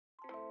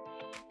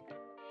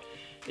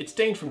It's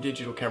Dean from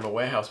Digital Camera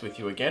Warehouse with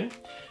you again.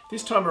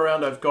 This time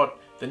around I've got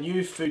the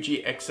new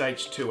Fuji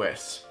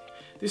X-H2S.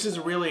 This is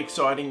a really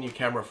exciting new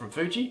camera from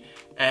Fuji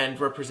and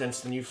represents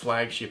the new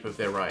flagship of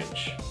their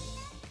range.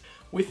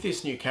 With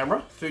this new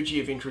camera, Fuji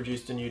have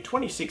introduced a new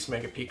 26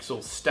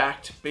 megapixel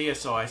stacked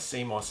BSI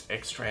CMOS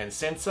X-Trans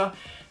sensor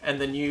and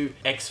the new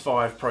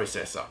X5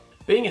 processor.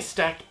 Being a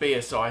stacked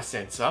BSI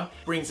sensor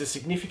brings a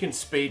significant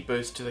speed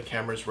boost to the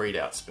camera's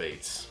readout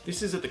speeds.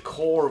 This is at the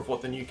core of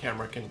what the new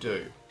camera can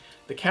do.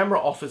 The camera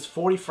offers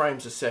 40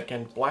 frames a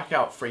second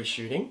blackout-free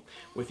shooting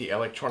with the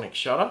electronic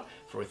shutter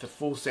with a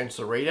full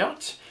sensor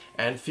readout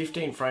and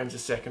 15 frames a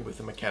second with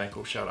the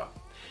mechanical shutter.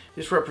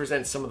 This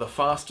represents some of the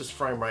fastest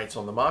frame rates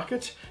on the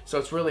market, so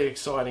it's really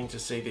exciting to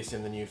see this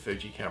in the new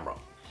Fuji camera.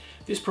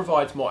 This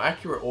provides more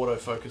accurate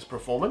autofocus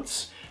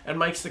performance and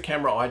makes the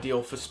camera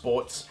ideal for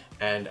sports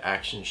and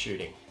action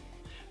shooting.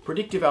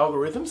 Predictive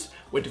algorithms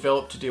were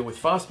developed to deal with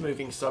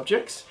fast-moving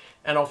subjects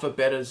and offer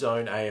better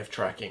zone AF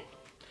tracking.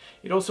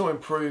 It also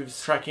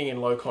improves tracking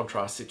in low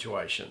contrast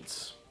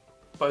situations.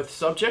 Both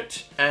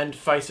subject and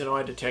face and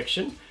eye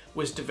detection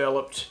was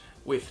developed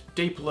with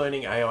deep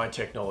learning AI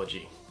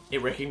technology.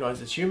 It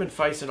recognizes human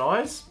face and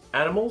eyes,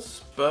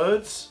 animals,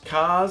 birds,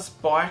 cars,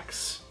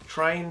 bikes,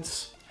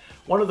 trains.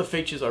 One of the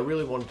features I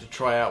really wanted to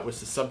try out was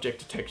the subject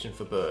detection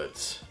for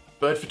birds.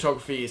 Bird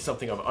photography is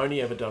something I've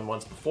only ever done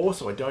once before,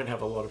 so I don't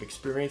have a lot of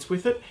experience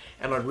with it,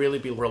 and I'd really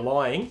be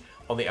relying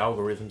on the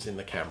algorithms in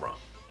the camera.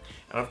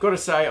 And I've got to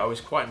say, I was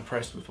quite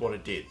impressed with what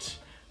it did.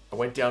 I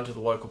went down to the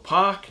local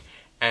park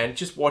and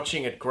just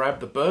watching it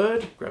grab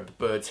the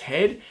bird's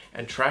head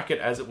and track it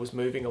as it was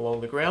moving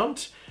along the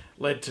ground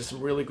led to some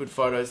really good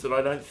photos that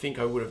I don't think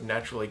I would have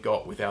naturally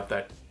got without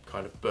that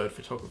kind of bird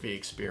photography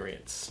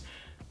experience.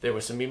 There were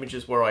some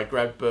images where I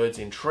grabbed birds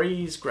in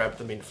trees, grabbed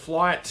them in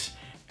flight,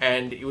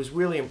 and it was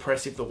really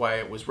impressive the way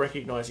it was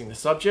recognizing the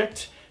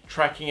subject,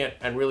 tracking it,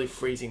 and really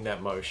freezing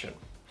that motion.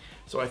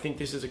 So I think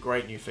this is a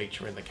great new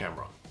feature in the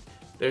camera.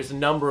 There's a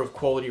number of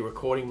quality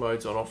recording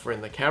modes on offer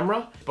in the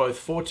camera, both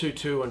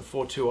 422 and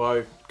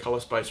 420 color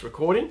space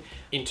recording.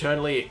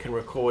 Internally, it can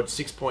record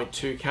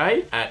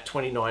 6.2K at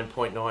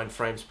 29.9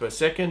 frames per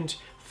second,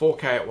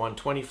 4K at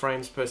 120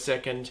 frames per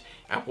second,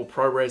 Apple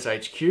ProRes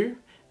HQ,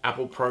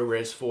 Apple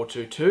ProRes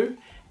 422,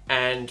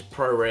 and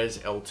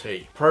ProRes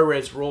LT.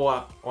 ProRes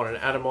RAW on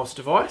an Atomos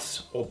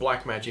device or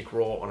Blackmagic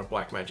RAW on a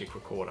Blackmagic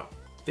recorder.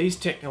 These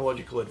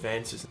technological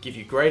advances give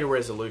you greater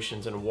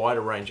resolutions and a wider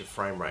range of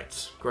frame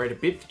rates, greater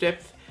bit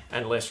depth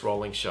and less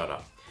rolling shutter.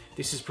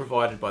 This is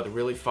provided by the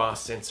really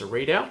fast sensor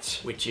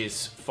readout, which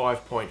is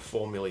 5.4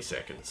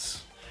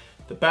 milliseconds.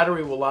 The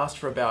battery will last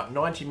for about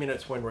 90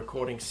 minutes when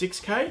recording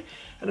 6K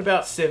and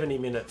about 70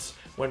 minutes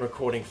when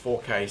recording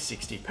 4K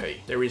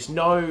 60p. There is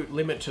no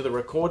limit to the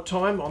record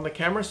time on the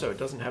camera, so it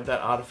doesn't have that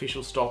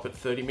artificial stop at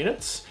 30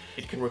 minutes.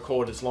 It can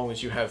record as long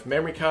as you have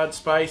memory card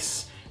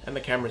space and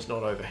the camera is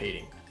not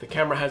overheating. The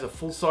camera has a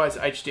full-size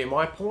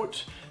HDMI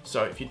port,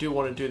 so if you do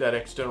want to do that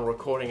external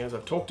recording as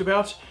I've talked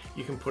about,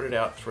 you can put it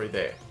out through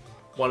there.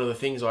 One of the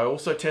things I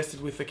also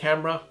tested with the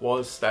camera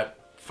was that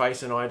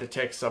face and eye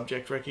detect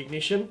subject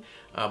recognition.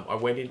 I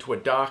went into a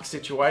dark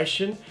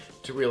situation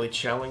to really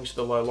challenge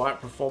the low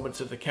light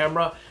performance of the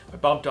camera. I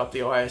bumped up the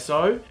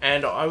ISO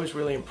and I was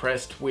really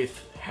impressed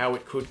with how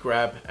it could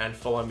grab and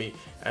follow me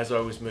as I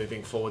was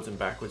moving forwards and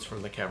backwards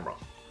from the camera.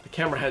 The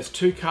camera has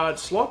 2 card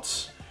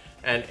slots,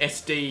 an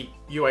SD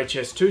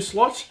UHS-2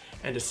 slot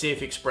and a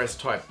CF Express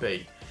Type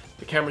B.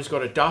 The camera's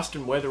got a dust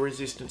and weather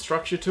resistant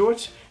structure to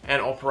it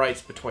and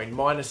operates between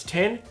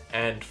 -10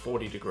 and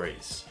 40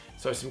 degrees.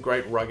 So some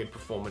great rugged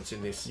performance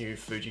in this new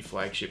Fuji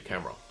flagship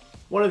camera.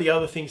 One of the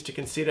other things to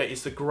consider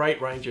is the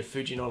great range of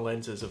Fujinon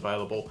lenses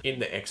available in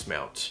the X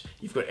mount.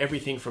 You've got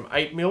everything from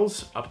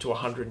 8mm up to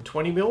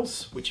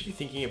 120mm, which if you're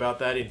thinking about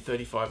that in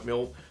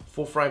 35mm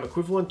full frame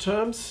equivalent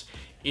terms,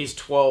 is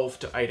 12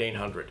 to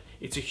 1800.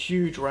 It's a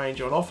huge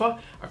range on offer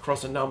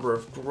across a number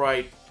of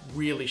great,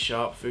 really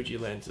sharp Fuji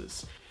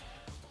lenses.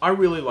 I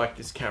really like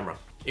this camera.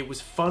 It was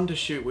fun to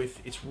shoot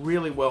with, it's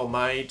really well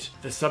made.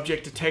 The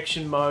subject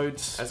detection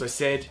modes, as I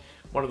said,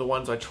 one of the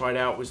ones I tried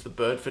out was the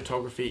bird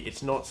photography.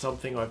 It's not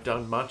something I've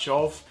done much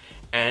of,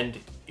 and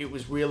it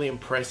was really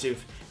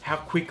impressive how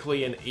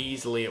quickly and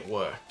easily it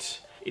worked.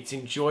 It's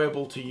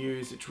enjoyable to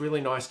use, it's really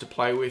nice to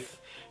play with.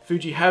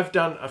 Fuji have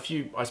done a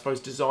few, I suppose,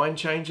 design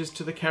changes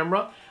to the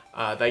camera.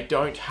 They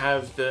don't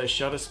have the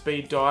shutter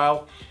speed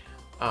dial.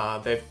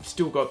 They've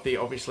still got the,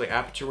 obviously,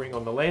 aperture ring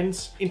on the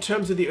lens. In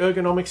terms of the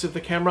ergonomics of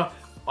the camera,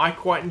 I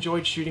quite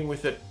enjoyed shooting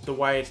with it the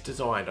way it's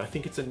designed. I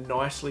think it's a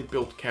nicely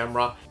built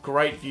camera,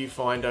 great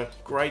viewfinder,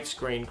 great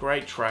screen,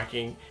 great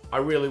tracking. I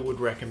really would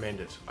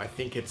recommend it. I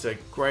think it's a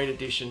great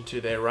addition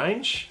to their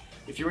range.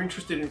 If you're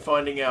interested in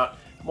finding out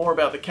more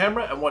about the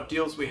camera and what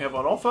deals we have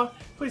on offer,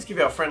 please give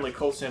our friendly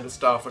call center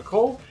staff a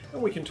call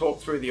and we can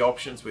talk through the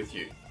options with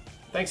you.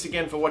 Thanks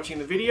again for watching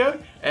the video,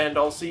 and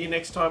I'll see you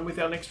next time with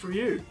our next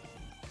review.